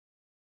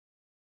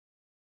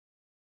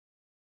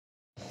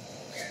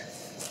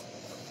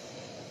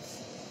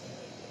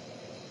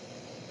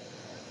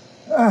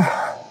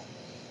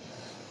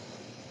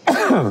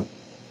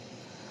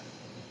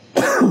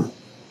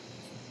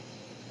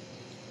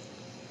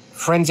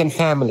Friends and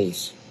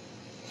families,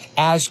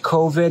 as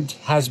COVID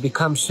has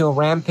become so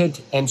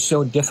rampant and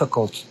so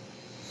difficult,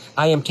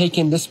 I am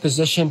taking this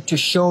position to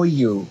show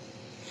you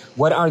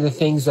what are the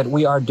things that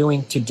we are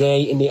doing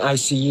today in the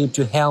ICU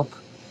to help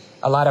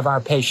a lot of our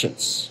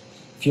patients.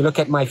 If you look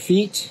at my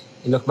feet,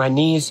 you look at my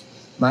knees,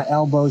 my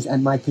elbows,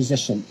 and my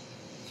position.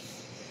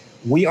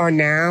 We are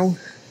now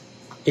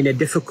in a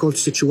difficult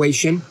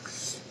situation.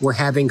 We're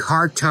having a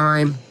hard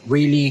time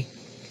really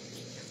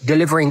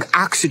delivering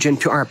oxygen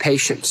to our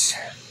patients.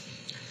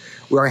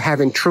 We are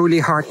having truly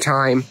hard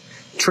time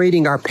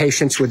treating our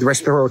patients with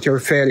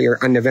respiratory failure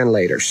on the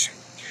ventilators.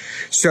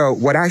 So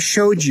what I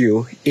showed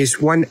you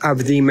is one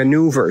of the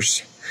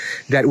maneuvers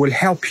that will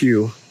help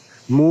you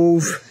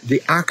move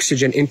the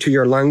oxygen into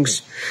your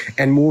lungs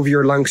and move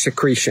your lung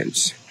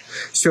secretions.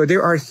 So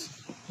there are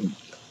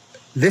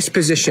this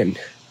position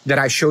that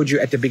I showed you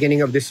at the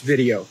beginning of this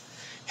video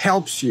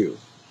helps you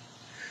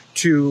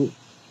to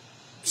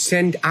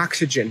send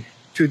oxygen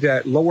to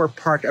the lower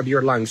part of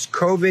your lungs.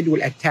 COVID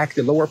will attack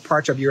the lower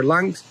parts of your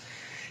lungs,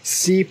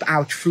 seep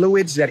out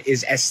fluids that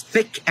is as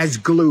thick as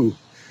glue,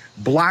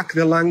 block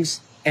the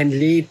lungs, and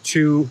lead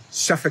to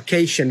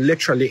suffocation,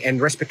 literally,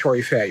 and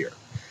respiratory failure.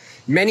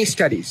 Many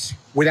studies,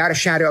 without a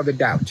shadow of a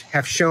doubt,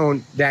 have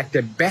shown that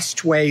the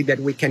best way that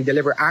we can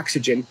deliver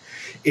oxygen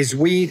is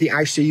we, the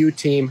ICU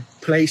team,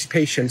 place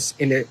patients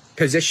in a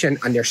position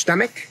on their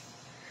stomach.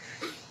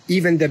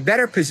 Even the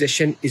better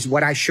position is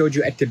what I showed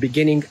you at the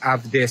beginning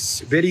of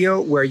this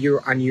video, where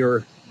you're on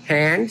your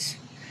hands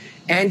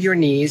and your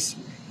knees.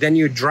 Then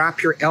you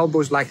drop your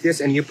elbows like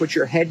this and you put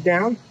your head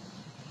down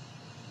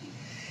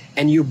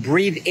and you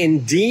breathe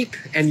in deep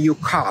and you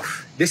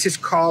cough. This is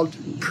called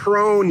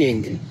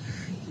proning.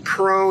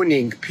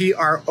 Proning,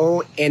 P-R-O-N-I-N-G,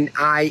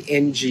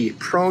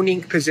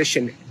 proning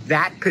position,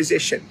 that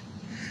position.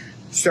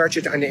 Search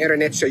it on the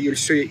internet so you'll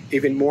see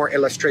even more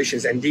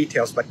illustrations and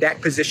details, but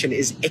that position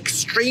is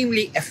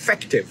extremely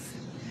effective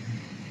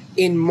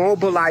in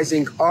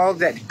mobilizing all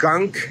that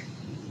gunk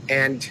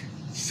and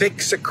thick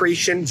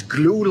secretions,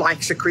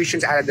 glue-like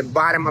secretions out of the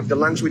bottom of the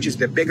lungs, which is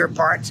the bigger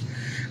part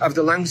of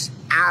the lungs,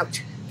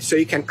 out so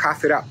you can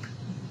cough it up.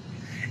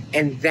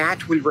 And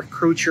that will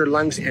recruit your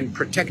lungs and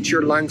protect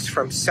your lungs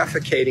from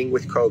suffocating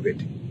with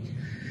COVID.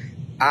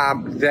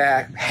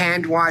 The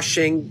hand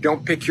washing,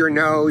 don't pick your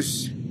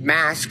nose,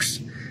 masks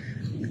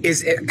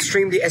is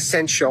extremely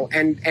essential.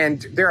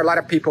 And there are a lot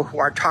of people who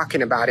are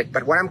talking about it,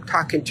 but what I'm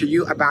talking to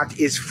you about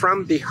is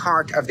from the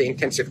heart of the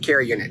intensive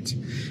care unit.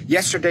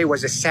 Yesterday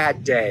was a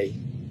sad day.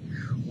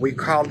 We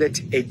called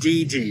it a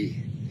D-Day.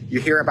 You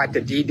hear about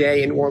the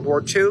D-Day in World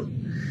War II?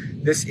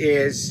 This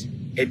is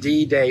a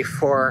D-Day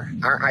for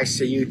our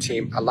ICU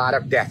team. A lot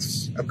of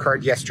deaths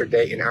occurred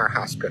yesterday in our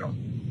hospital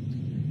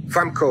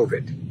from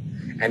COVID.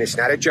 And it's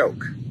not a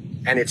joke.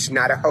 And it's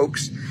not a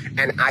hoax.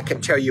 And I can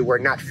tell you we're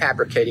not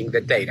fabricating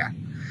the data.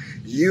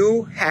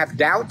 You have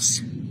doubts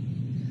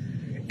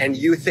and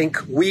you think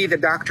we, the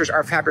doctors,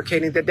 are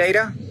fabricating the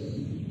data.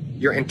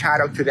 You're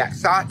entitled to that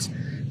thought.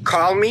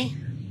 Call me.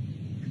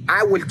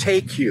 I will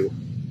take you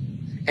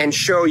and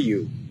show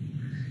you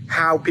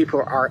how people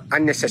are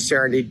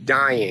unnecessarily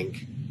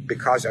dying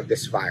because of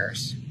this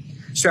virus.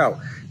 So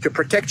to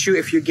protect you,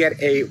 if you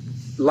get a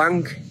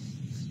lung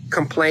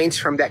complaints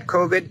from that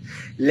COVID,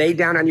 lay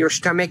down on your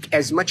stomach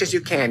as much as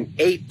you can,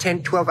 8,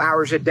 10, 12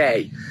 hours a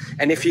day.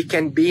 And if you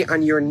can be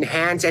on your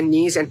hands and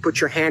knees and put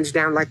your hands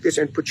down like this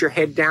and put your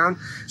head down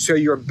so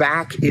your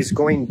back is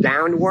going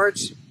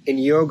downwards. In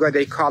yoga,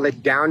 they call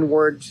it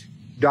downward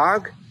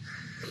dog.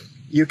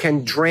 You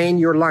can drain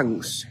your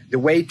lungs. The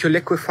way to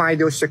liquefy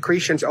those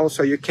secretions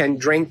also, you can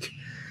drink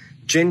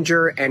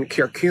ginger and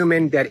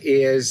curcumin that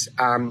is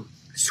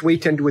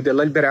sweetened with a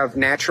little bit of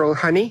natural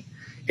honey.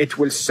 It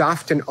will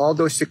soften all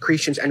those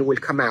secretions and will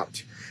come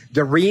out.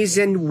 The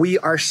reason we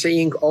are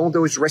seeing all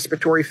those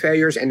respiratory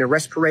failures and the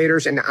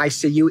respirators and the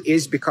ICU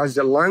is because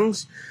the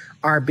lungs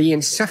are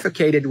being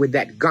suffocated with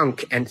that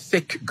gunk and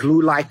thick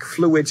glue-like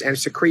fluids and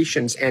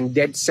secretions and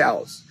dead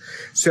cells.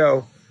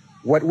 So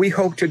what we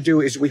hope to do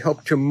is we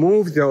hope to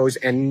move those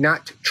and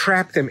not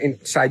trap them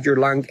inside your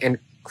lung and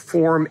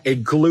form a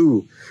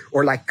glue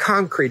or like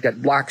concrete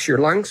that blocks your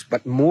lungs,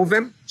 but move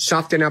them,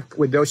 soften up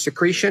with those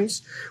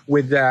secretions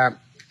with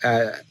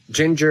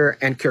ginger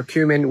and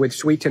curcumin with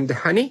sweetened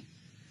honey,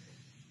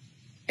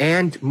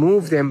 and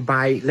move them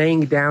by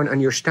laying down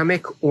on your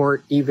stomach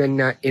or even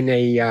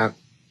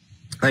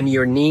on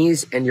your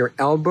knees and your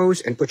elbows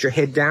and put your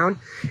head down.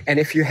 And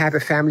if you have a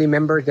family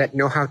member that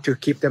know how to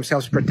keep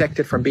themselves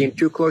protected from being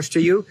too close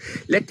to you,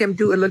 let them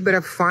do a little bit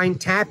of fine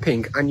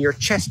tapping on your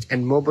chest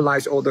and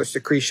mobilize all those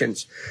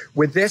secretions.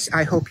 With this,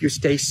 I hope you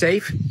stay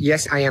safe.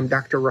 Yes, I am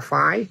Dr.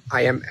 Rifai.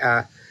 I am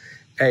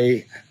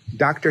a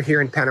doctor here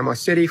in Panama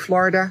City,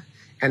 Florida,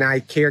 and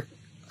I care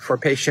for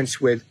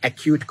patients with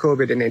acute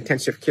COVID in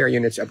intensive care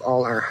units of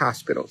all our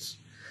hospitals.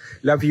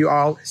 Love you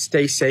all.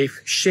 Stay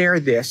safe. Share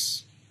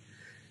this,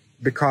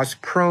 because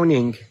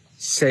proning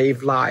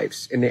saves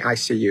lives in the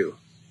ICU.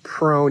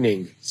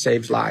 Proning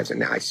saves lives in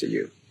the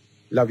ICU.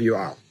 Love you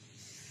all.